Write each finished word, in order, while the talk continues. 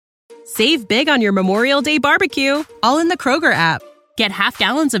Save big on your Memorial Day barbecue, all in the Kroger app. Get half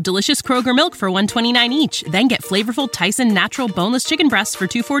gallons of delicious Kroger milk for $1.29 each. Then get flavorful Tyson natural boneless chicken breasts for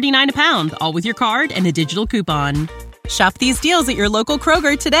 $2.49 a pound, all with your card and a digital coupon. Shop these deals at your local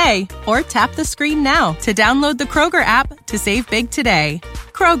Kroger today, or tap the screen now to download the Kroger app to save big today.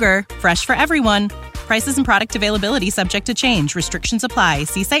 Kroger, fresh for everyone. Prices and product availability subject to change. Restrictions apply.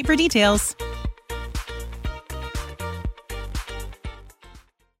 See site for details.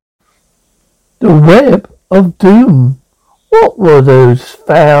 The web of doom. What were those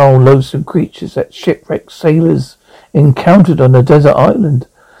foul, loathsome creatures that shipwrecked sailors encountered on a desert island?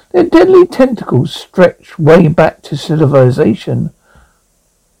 Their deadly tentacles stretched way back to civilization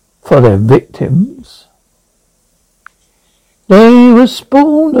for their victims. They were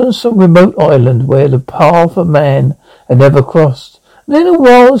spawned on some remote island where the path of man had never crossed. And then a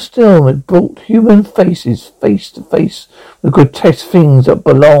wild storm had brought human faces face to face with grotesque things that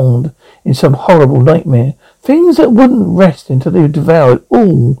belonged in some horrible nightmare. Things that wouldn't rest until they devoured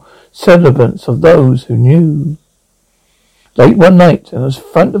all semblance of those who knew. Late one night, in the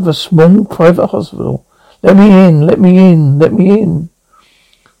front of a small private hospital. Let me in, let me in, let me in.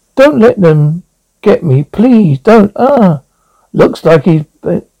 Don't let them get me, please, don't. Looks like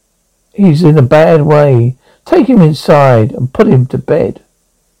he's in a bad way. Take him inside and put him to bed.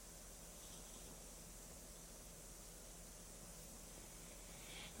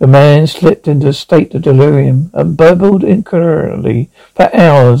 The man slipped into a state of delirium and burbled incoherently for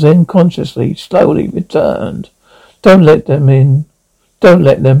hours, then consciously, slowly returned. Don't let them in. Don't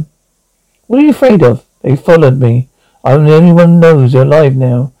let them. What are you afraid of? They followed me. I'm the only one who knows they're alive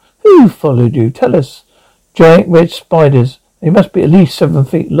now. Who followed you? Tell us. Giant red spiders. They must be at least 7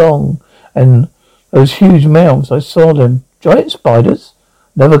 feet long. And those huge mouths. I saw them. Giant spiders?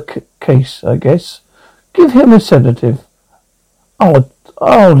 Another case, I guess. Give him a sedative.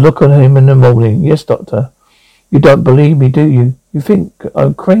 I'll look on him in the morning. Yes, doctor. You don't believe me, do you? You think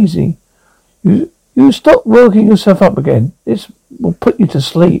I'm crazy. You stop working yourself up again. This will put you to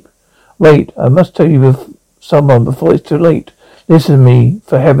sleep. Wait, I must tell you with someone before it's too late. Listen to me,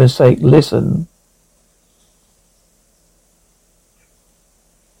 for heaven's sake, listen.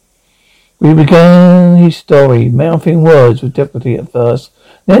 We began his story, mouthing words with difficulty at first.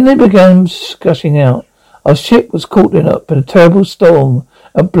 Then they began gushing out. Our ship was caught up in a terrible storm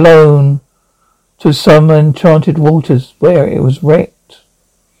and blown to some enchanted waters where it was wrecked.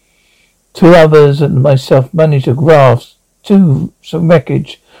 2 others and myself managed to grasp some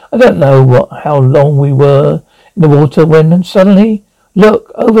wreckage. I don't know how long we were in the water when suddenly,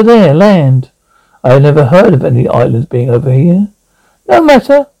 look, over there, land. I had never heard of any islands being over here. No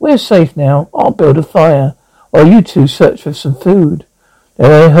matter, we're safe now. I'll build a fire while you two search for some food.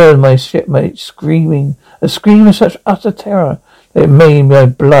 Then I heard my shipmate screaming, a scream of such utter terror that it made my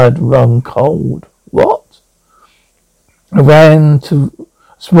blood run cold. What? I ran to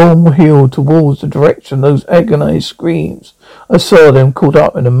small hill towards the direction of those agonized screams. I saw them caught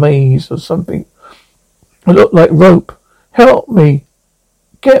up in a maze of something. It looked like rope. Help me.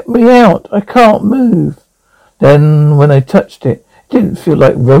 Get me out. I can't move. Then when I touched it, it didn't feel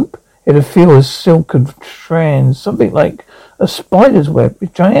like rope. It would feel as silken strands, something like a spider's web.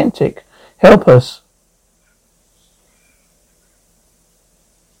 It's gigantic. Help us.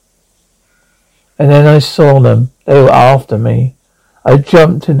 And then I saw them. They were after me. I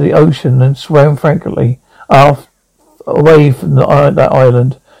jumped into the ocean and swam frantically away from that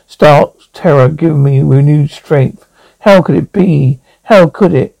island. Stark terror giving me renewed strength. How could it be? How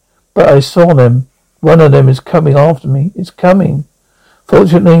could it? But I saw them. One of them is coming after me. It's coming.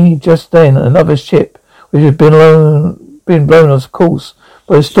 Fortunately, just then, another ship, which had been blown off course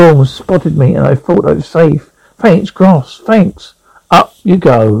by a storm, spotted me, and I thought I was safe. Thanks, Gross. Thanks. Up you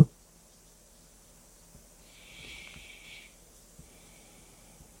go.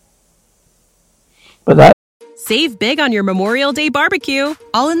 Save big on your Memorial Day barbecue,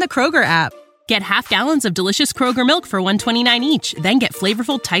 all in the Kroger app. Get half gallons of delicious Kroger milk for $1.29 each. Then get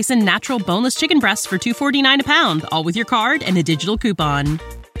flavorful Tyson natural boneless chicken breasts for $2.49 a pound, all with your card and a digital coupon.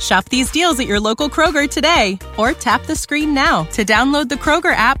 Shop these deals at your local Kroger today, or tap the screen now to download the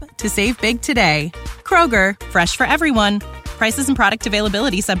Kroger app to save big today. Kroger, fresh for everyone. Prices and product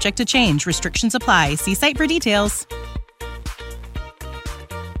availability subject to change. Restrictions apply. See site for details.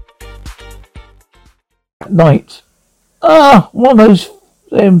 Night. One of those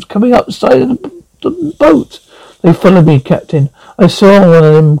them's coming up the side of the boat. They followed me, Captain. I saw one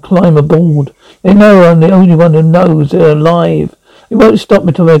of them climb aboard. They know I'm the only one who knows they're alive. They won't stop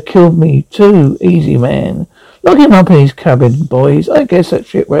me till they've killed me too. Easy, man. Lock him up in his cabin, boys. I guess that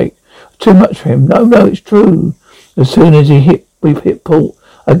shipwreck was too much for him. No, it's true. As soon as we've hit port,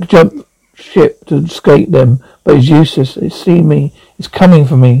 I jumped ship to escape them, but it's useless. It's seen me. It's coming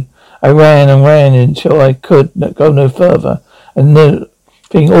for me. I ran and ran until I could go no further, and the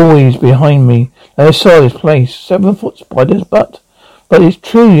thing always behind me. And I saw this place, 7-foot spiders, but it's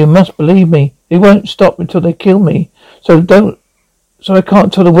true. You must believe me. They won't stop until they kill me. So I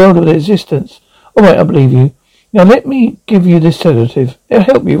can't tell the world of their existence. All right, I believe you. Now let me give you this sedative. It'll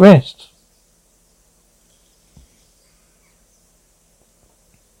help you rest.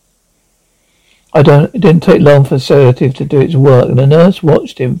 It didn't take long for the sedative to do its work, and the nurse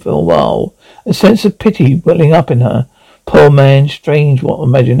watched him for a while, a sense of pity welling up in her. Poor man, strange what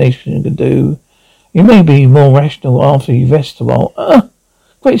imagination can do. You may be more rational after you rest a while.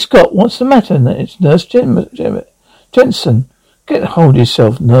 Great Scott, what's the matter? It's Nurse Jensen. Get hold of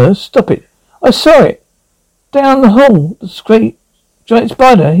yourself, nurse. Stop it. I saw it. Down the hall. The great giant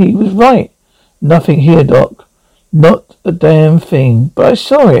spider. He was right. Nothing here, Doc. Not a damn thing. But I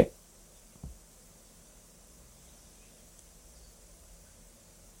saw it.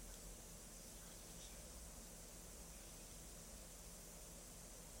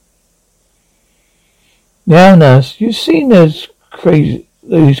 Now, nurse, you've seen those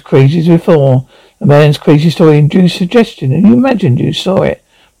crazies before. A man's crazy story induced suggestion, and you imagined you saw it.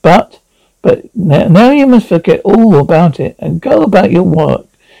 But now you must forget all about it and go about your work.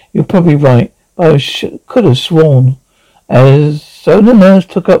 You're probably right, but I could have sworn. So the nurse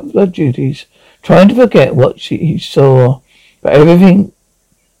took up her duties, trying to forget what he saw. But every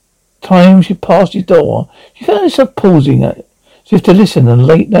time she passed his door, she found herself pausing as if to listen, and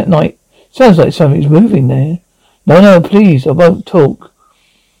late that night, sounds like something's moving there. No, please, I won't talk.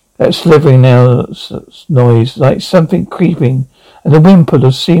 That slithering now noise, like something creeping, and the whimper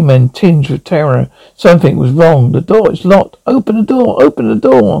of seamen tinged with terror. Something was wrong. The door is locked. Open the door! Open the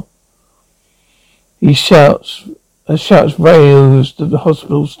door! He shouts rails to the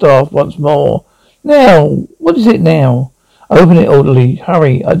hospital staff once more. Now! What is it now? Open it, orderly.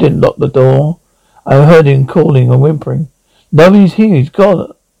 Hurry! I didn't lock the door. I heard him calling and whimpering. Nobody's here. He's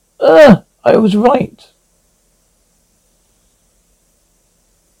gone. I was right.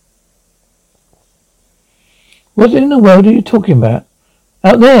 What in the world are you talking about?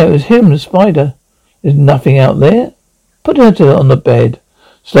 Out there, it was him, the spider. There's nothing out there. Put her on the bed.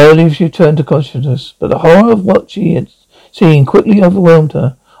 Slowly she returned to consciousness, but the horror of what she had seen quickly overwhelmed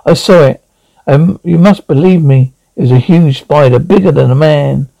her. I saw it. You must believe me. It was a huge spider, bigger than a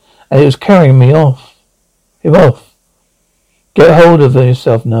man, and it was carrying him off. Get hold of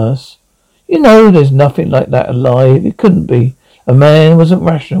yourself, nurse. You know there's nothing like that alive. It couldn't be. A man wasn't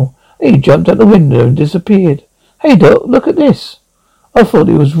rational. He jumped out the window and disappeared. Hey, Doc, look at this. I thought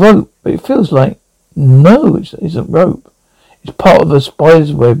it was rope, but it feels like... No, it isn't rope. It's part of a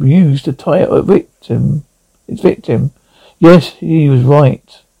spider's web used to tie up its victim. Yes, he was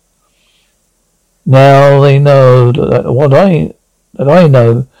right. Now they know that I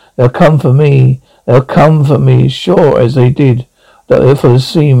know. They'll come for me. They'll come for me, sure as they did for the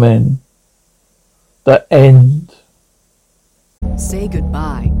seamen. The end. Say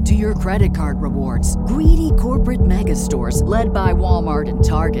goodbye to your credit card rewards. Greedy corporate mega stores, led by Walmart and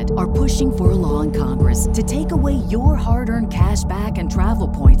Target, are pushing for a law in Congress to take away your hard-earned cash back and travel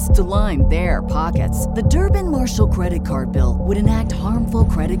points to line their pockets. The Durbin-Marshall credit card bill would enact harmful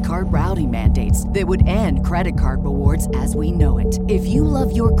credit card routing mandates that would end credit card rewards as we know it. If you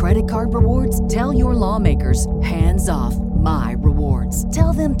love your credit card rewards, tell your lawmakers, hands off my rewards.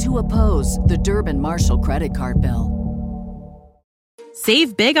 Tell them to oppose the Durbin-Marshall credit card bill.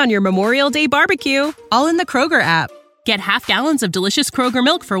 Save big on your Memorial Day barbecue, all in the Kroger app. Get half gallons of delicious Kroger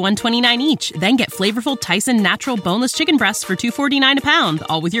milk for $1.29 each. Then get flavorful Tyson natural boneless chicken breasts for $2.49 a pound,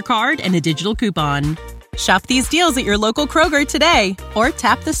 all with your card and a digital coupon. Shop these deals at your local Kroger today, or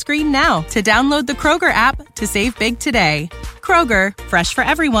tap the screen now to download the Kroger app to save big today. Kroger, fresh for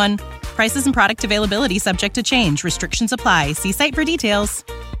everyone. Prices and product availability subject to change. Restrictions apply. See site for details.